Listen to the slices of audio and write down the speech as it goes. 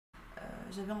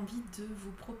j'avais envie de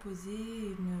vous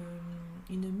proposer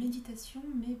une méditation,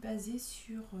 mais basée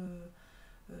sur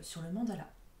le mandala.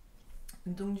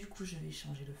 Donc du coup, je vais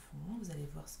changer le fond. Vous allez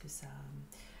voir ce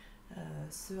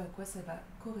à quoi ça va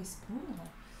correspondre.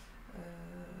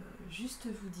 Juste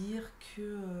vous dire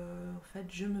que en fait,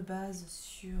 je me base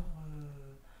sur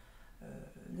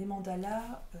les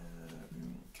mandalas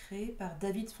créés par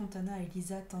David Fontana et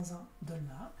Elisa Tanzin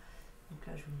Dolma. Donc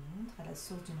là, je vous montre à la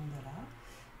source du mandala.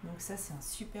 Donc ça, c'est un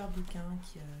super bouquin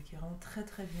qui est vraiment très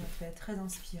très bien fait, très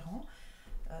inspirant.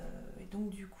 Et donc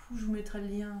du coup, je vous mettrai le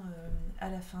lien à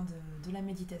la fin de la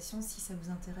méditation si ça vous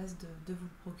intéresse de vous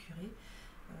le procurer.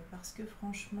 Parce que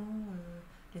franchement,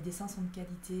 les dessins sont de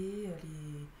qualité,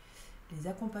 les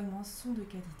accompagnements sont de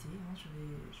qualité. Je vais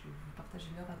vous partager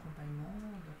leur accompagnement.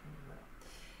 Voilà.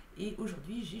 Et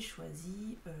aujourd'hui, j'ai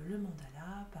choisi le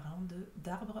mandala parlant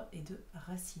d'arbres et de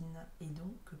racines. Et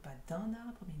donc, pas d'un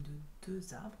arbre, mais de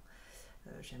deux arbres.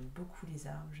 J'aime beaucoup les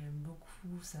arbres, j'aime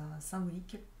beaucoup sa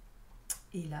symbolique.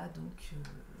 Et là, donc,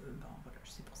 voilà,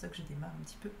 c'est pour ça que je démarre un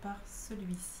petit peu par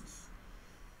celui-ci.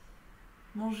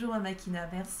 Bonjour Amakina,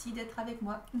 merci d'être avec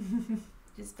moi.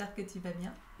 J'espère que tu vas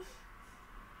bien.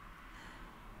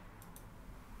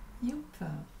 Youp.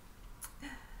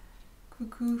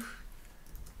 Coucou.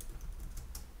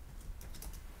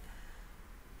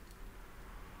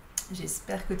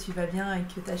 J'espère que tu vas bien et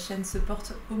que ta chaîne se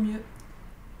porte au mieux.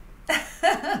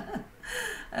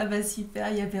 Ah bah super,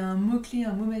 il y avait un mot-clé,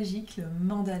 un mot magique, le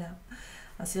mandala.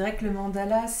 C'est vrai que le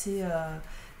mandala, c'est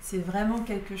vraiment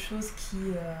quelque chose qui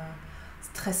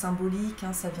c'est très symbolique,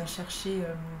 ça vient chercher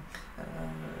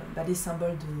les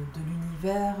symboles de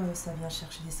l'univers, ça vient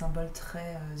chercher des symboles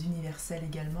très universels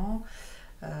également.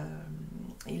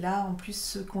 Et là, en plus,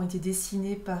 ceux qui ont été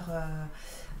dessinés par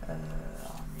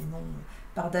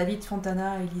par David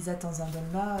Fontana et Elisa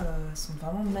Tanzandolma sont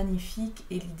vraiment magnifiques.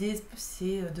 Et l'idée,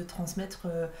 c'est de transmettre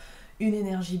une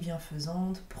énergie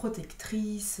bienfaisante,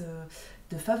 protectrice,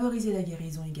 de favoriser la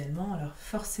guérison également. Alors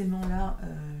forcément là,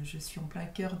 je suis en plein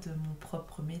cœur de mon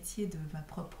propre métier, de ma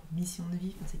propre mission de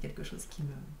vie. C'est quelque chose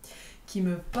qui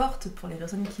me porte. Pour les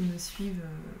personnes qui me suivent,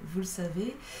 vous le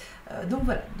savez. Donc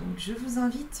voilà, donc je vous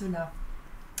invite là,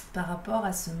 par rapport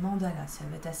à ce mandala, ça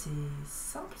va être assez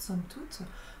simple somme toute,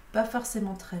 pas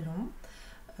forcément très long.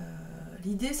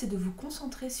 L'idée, c'est de vous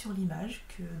concentrer sur l'image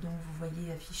dont vous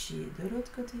voyez affichée de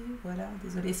l'autre côté. Voilà,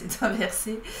 désolé, c'est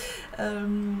inversé.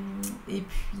 Et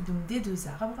puis donc des deux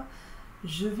arbres,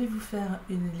 je vais vous faire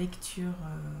une lecture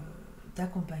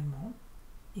d'accompagnement.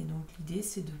 Et donc l'idée,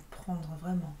 c'est de prendre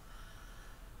vraiment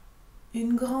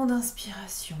une grande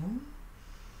inspiration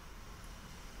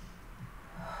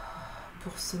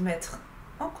pour se mettre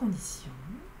en condition.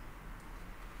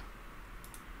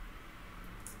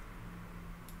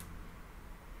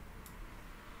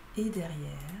 Et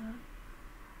derrière,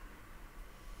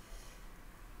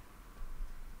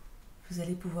 vous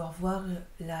allez pouvoir voir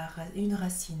une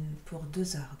racine pour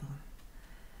deux arbres.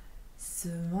 Ce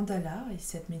mandala et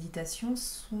cette méditation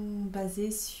sont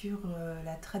basés sur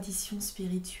la tradition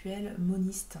spirituelle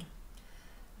moniste.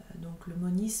 Donc le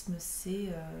monisme, c'est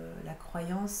la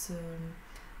croyance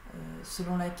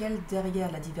selon laquelle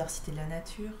derrière la diversité de la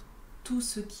nature, tout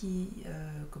ce qui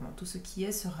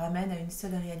est se ramène à une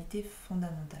seule réalité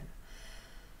fondamentale.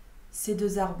 Ces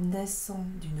deux arbres naissant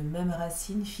d'une même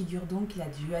racine figurent donc la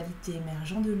dualité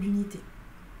émergente de l'unité,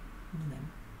 nous-mêmes.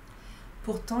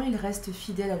 Pourtant, ils restent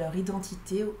fidèles à leur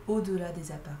identité au-delà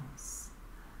des apparences.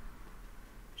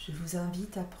 Je vous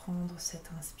invite à prendre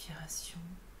cette inspiration.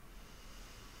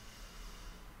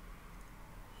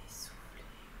 Et souffler.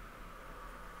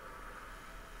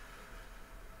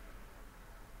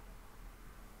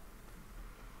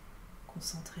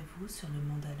 Concentrez-vous sur le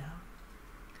mandala.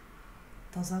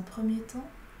 Dans un premier temps,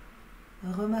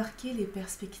 remarquez les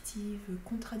perspectives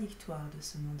contradictoires de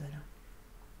ce mandala.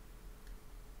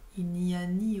 Il n'y a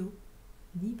ni haut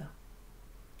ni bas.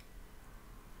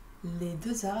 Les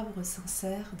deux arbres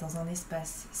s'insèrent dans un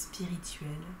espace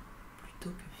spirituel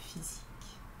plutôt que physique.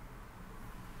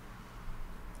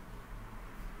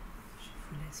 Je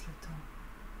vous laisse le temps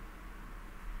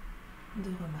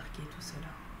de remarquer tout cela.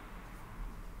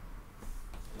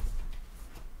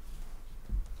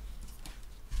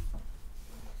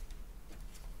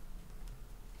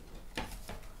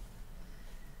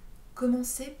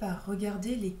 Commencez par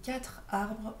regarder les 4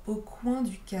 arbres au coin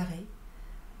du carré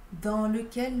dans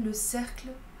lequel le cercle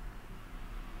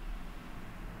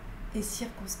est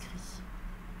circonscrit.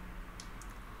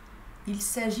 Il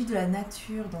s'agit de la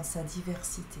nature dans sa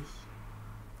diversité.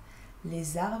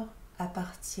 Les arbres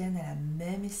appartiennent à la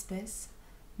même espèce,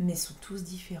 mais sont tous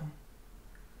différents,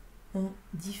 ont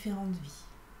différentes vies.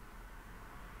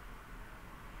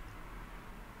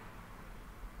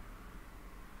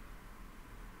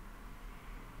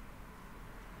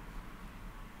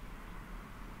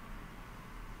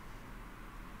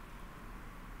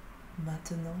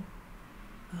 Maintenant,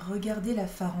 regardez la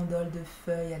farandole de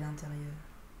feuilles à l'intérieur.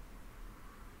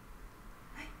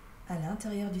 À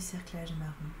l'intérieur du cerclage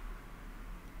marron.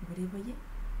 Vous les voyez?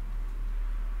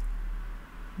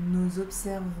 Nous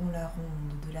observons la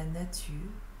ronde de la nature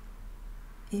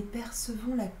et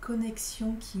percevons la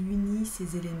connexion qui unit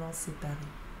ces éléments séparés.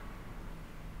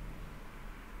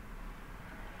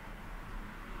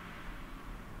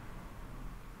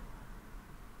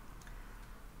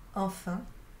 Enfin,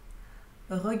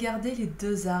 regardez les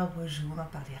deux arbres joints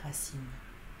par les racines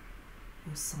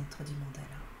au centre du mandala.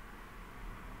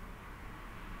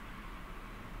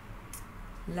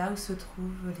 Là où se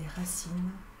trouvent les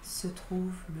racines se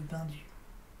trouve le bindu,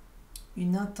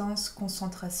 une intense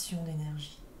concentration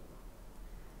d'énergie.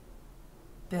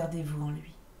 Perdez-vous en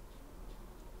lui.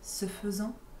 Ce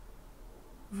faisant,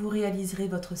 vous réaliserez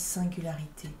votre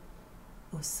singularité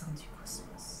au sein du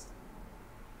cosmos.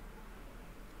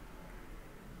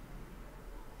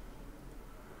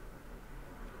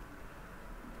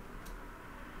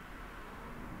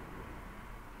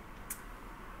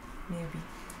 Mais oui,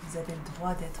 vous avez le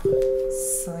droit d'être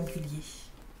singulier.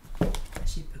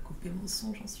 J'ai pas coupé mon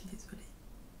son, j'en suis désolée.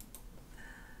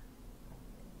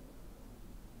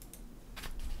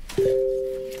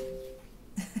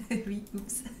 Oui,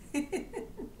 oups.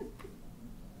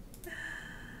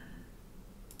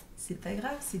 C'est pas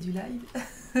grave, c'est du live.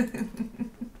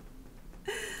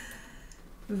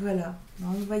 Voilà,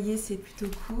 donc, vous voyez, c'est plutôt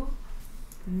court,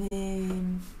 mais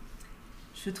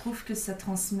je trouve que ça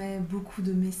transmet beaucoup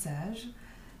de messages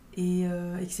et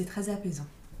que c'est très apaisant.